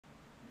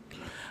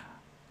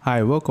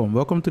Hi,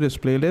 welcome to this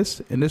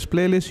playlist. In this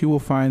playlist, you will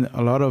find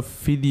a lot of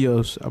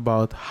videos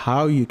about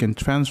how you can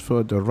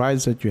transfer the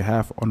rights that you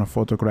have on a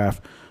photograph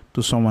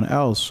to someone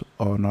else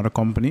or another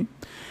company.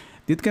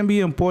 It can be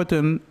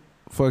important.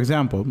 For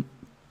example,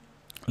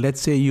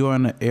 let's say you're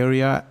in an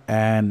area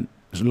and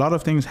a lot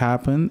of things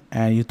happen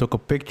and you took a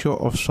picture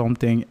of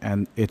something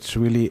and it's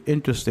really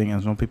interesting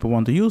and some people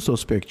want to use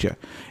those pictures.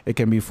 It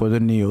can be for the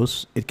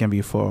news, it can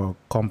be for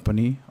a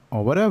company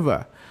or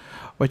whatever.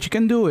 What you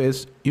can do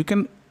is you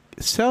can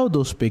sell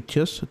those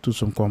pictures to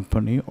some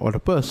company or the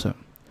person,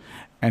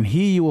 and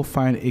here you will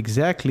find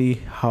exactly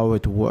how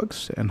it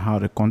works and how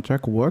the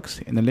contract works.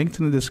 In the link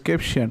in the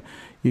description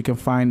you can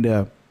find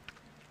the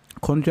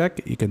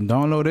contract. You can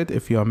download it.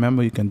 If you're a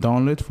member, you can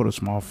download it for a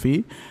small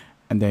fee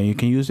and then you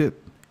can use it.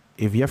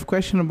 If you have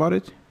question about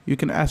it, you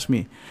can ask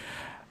me.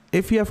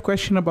 If you have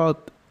question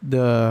about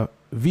the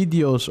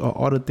videos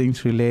or other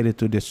things related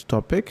to this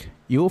topic,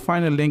 you will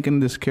find a link in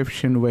the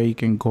description where you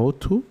can go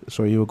to.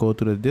 So you will go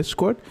to the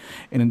Discord.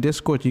 In the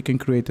Discord, you can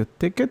create a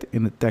ticket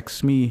in the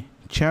Text Me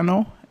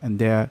channel, and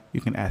there you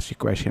can ask your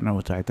question. I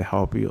will try to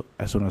help you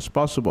as soon as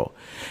possible.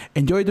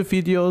 Enjoy the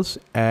videos,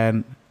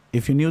 and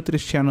if you're new to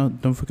this channel,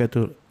 don't forget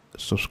to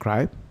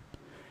subscribe.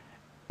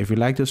 If you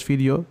like this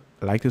video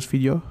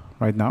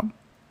right now,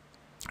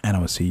 and I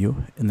will see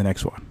you in the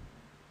next one.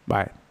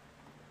 Bye.